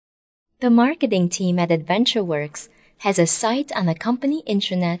The marketing team at AdventureWorks has a site on the company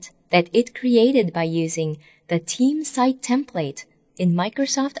intranet that it created by using the Team Site template in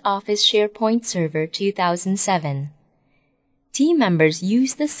Microsoft Office SharePoint Server 2007. Team members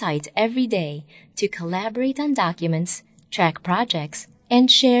use the site every day to collaborate on documents, track projects,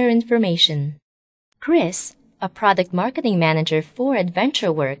 and share information. Chris, a product marketing manager for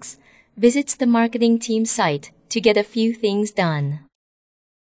AdventureWorks, visits the marketing team site to get a few things done.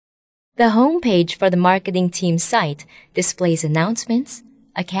 The homepage for the marketing team site displays announcements,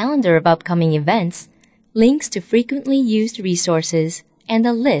 a calendar of upcoming events, links to frequently used resources, and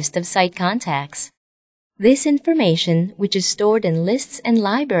a list of site contacts. This information, which is stored in lists and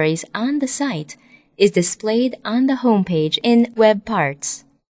libraries on the site, is displayed on the homepage in Web Parts.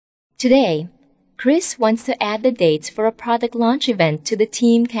 Today, Chris wants to add the dates for a product launch event to the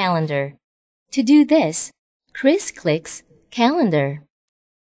team calendar. To do this, Chris clicks Calendar.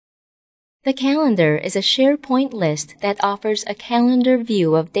 The calendar is a SharePoint list that offers a calendar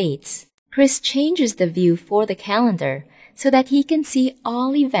view of dates. Chris changes the view for the calendar so that he can see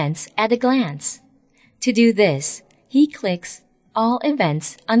all events at a glance. To do this, he clicks All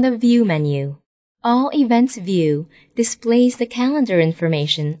Events on the View menu. All Events view displays the calendar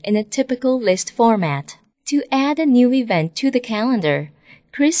information in a typical list format. To add a new event to the calendar,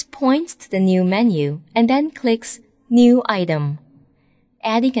 Chris points to the New menu and then clicks New Item.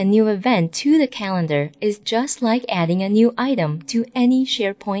 Adding a new event to the calendar is just like adding a new item to any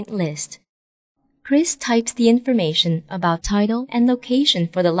SharePoint list. Chris types the information about title and location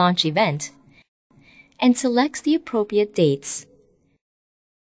for the launch event and selects the appropriate dates.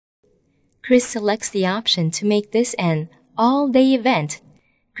 Chris selects the option to make this an all-day event.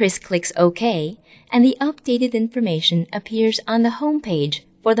 Chris clicks OK, and the updated information appears on the homepage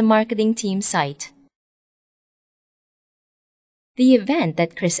for the marketing team site. The event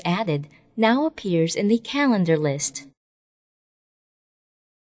that Chris added now appears in the calendar list.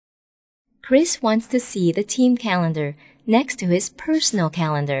 Chris wants to see the team calendar next to his personal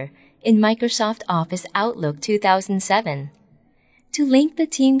calendar in Microsoft Office Outlook 2007. To link the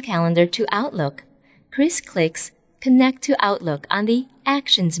team calendar to Outlook, Chris clicks Connect to Outlook on the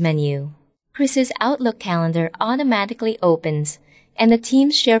Actions menu. Chris's Outlook calendar automatically opens, and the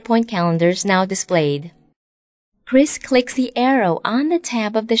team's SharePoint calendar is now displayed. Chris clicks the arrow on the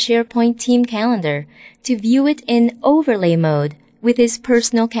tab of the SharePoint team calendar to view it in overlay mode with his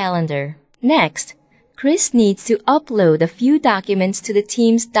personal calendar. Next, Chris needs to upload a few documents to the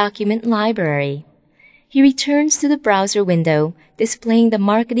team's document library. He returns to the browser window displaying the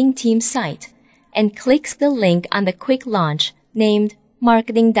marketing team site and clicks the link on the quick launch named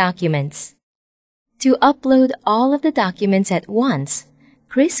Marketing Documents. To upload all of the documents at once,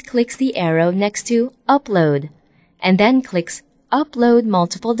 Chris clicks the arrow next to Upload and then clicks Upload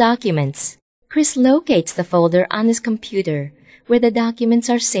Multiple Documents. Chris locates the folder on his computer where the documents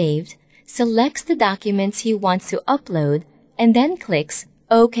are saved, selects the documents he wants to upload, and then clicks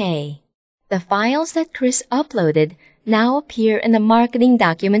OK. The files that Chris uploaded now appear in the Marketing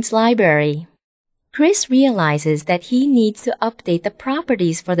Documents library. Chris realizes that he needs to update the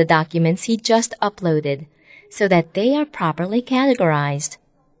properties for the documents he just uploaded so that they are properly categorized.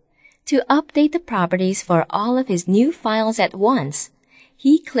 To update the properties for all of his new files at once,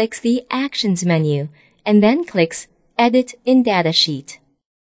 he clicks the Actions menu and then clicks Edit in Datasheet.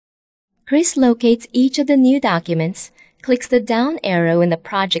 Chris locates each of the new documents, clicks the down arrow in the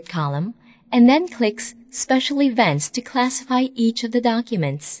project column, and then clicks Special Events to classify each of the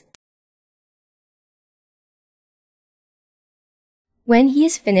documents. When he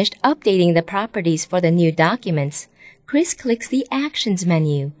is finished updating the properties for the new documents, Chris clicks the Actions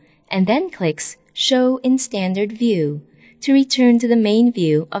menu and then clicks Show in Standard View to return to the main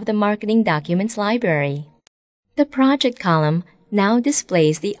view of the Marketing Documents library. The project column now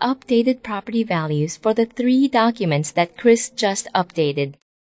displays the updated property values for the 3 documents that Chris just updated.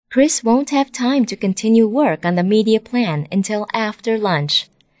 Chris won't have time to continue work on the media plan until after lunch.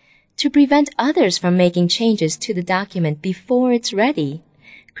 To prevent others from making changes to the document before it's ready,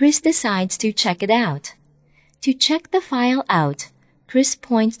 Chris decides to check it out. To check the file out, Chris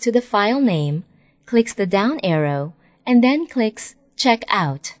points to the file name, clicks the down arrow, and then clicks Check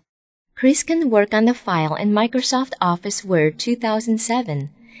Out. Chris can work on the file in Microsoft Office Word 2007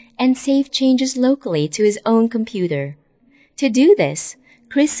 and save changes locally to his own computer. To do this,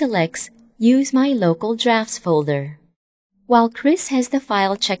 Chris selects Use My Local Drafts folder. While Chris has the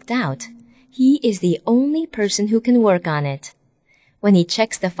file checked out, he is the only person who can work on it. When he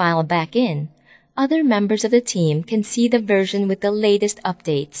checks the file back in, other members of the team can see the version with the latest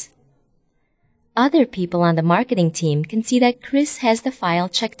updates. Other people on the marketing team can see that Chris has the file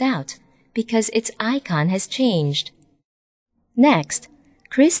checked out because its icon has changed. Next,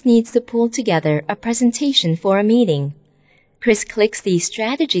 Chris needs to pull together a presentation for a meeting. Chris clicks the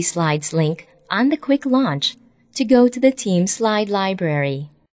Strategy Slides link on the Quick Launch to go to the team slide library.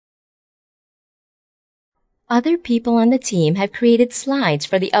 Other people on the team have created slides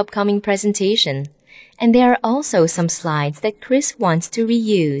for the upcoming presentation, and there are also some slides that Chris wants to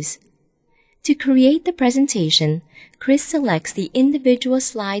reuse. To create the presentation, Chris selects the individual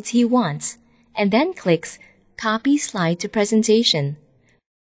slides he wants and then clicks Copy Slide to Presentation.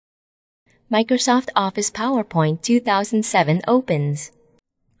 Microsoft Office PowerPoint 2007 opens.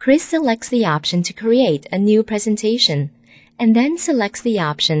 Chris selects the option to create a new presentation and then selects the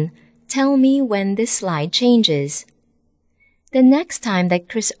option Tell me when this slide changes. The next time that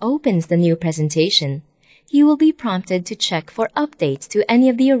Chris opens the new presentation, he will be prompted to check for updates to any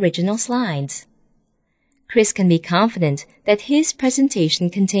of the original slides. Chris can be confident that his presentation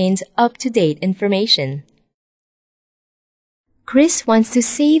contains up-to-date information. Chris wants to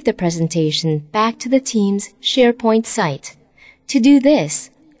save the presentation back to the team's SharePoint site. To do this,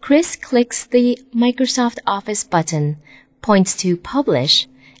 Chris clicks the Microsoft Office button, points to Publish,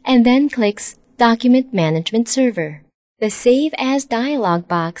 and then clicks Document Management Server. The Save As dialog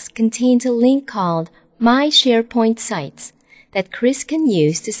box contains a link called My SharePoint Sites that Chris can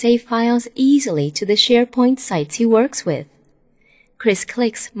use to save files easily to the SharePoint sites he works with. Chris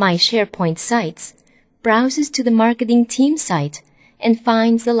clicks My SharePoint Sites, browses to the marketing team site, and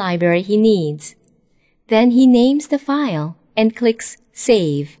finds the library he needs. Then he names the file and clicks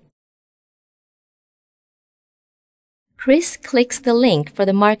Save. Chris clicks the link for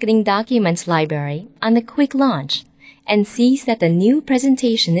the Marketing Documents library on the Quick Launch and sees that the new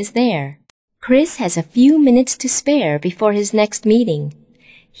presentation is there. Chris has a few minutes to spare before his next meeting.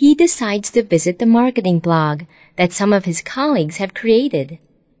 He decides to visit the marketing blog that some of his colleagues have created.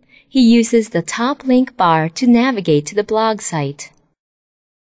 He uses the top link bar to navigate to the blog site.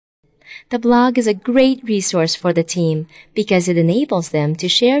 The blog is a great resource for the team because it enables them to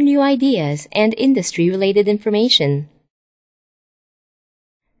share new ideas and industry-related information.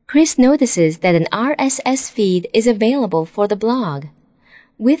 Chris notices that an RSS feed is available for the blog.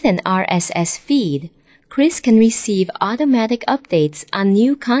 With an RSS feed, Chris can receive automatic updates on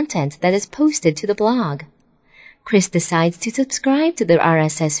new content that is posted to the blog. Chris decides to subscribe to the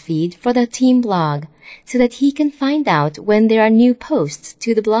RSS feed for the team blog so that he can find out when there are new posts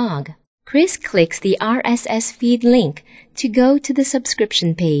to the blog. Chris clicks the RSS feed link to go to the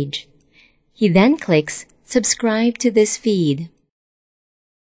subscription page. He then clicks Subscribe to this feed.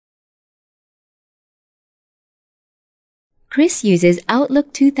 Chris uses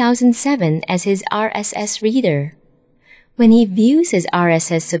Outlook 2007 as his RSS reader. When he views his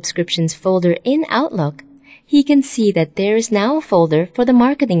RSS subscriptions folder in Outlook, he can see that there is now a folder for the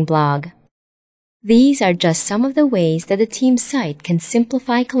marketing blog. These are just some of the ways that a team site can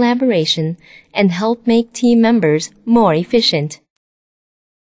simplify collaboration and help make team members more efficient.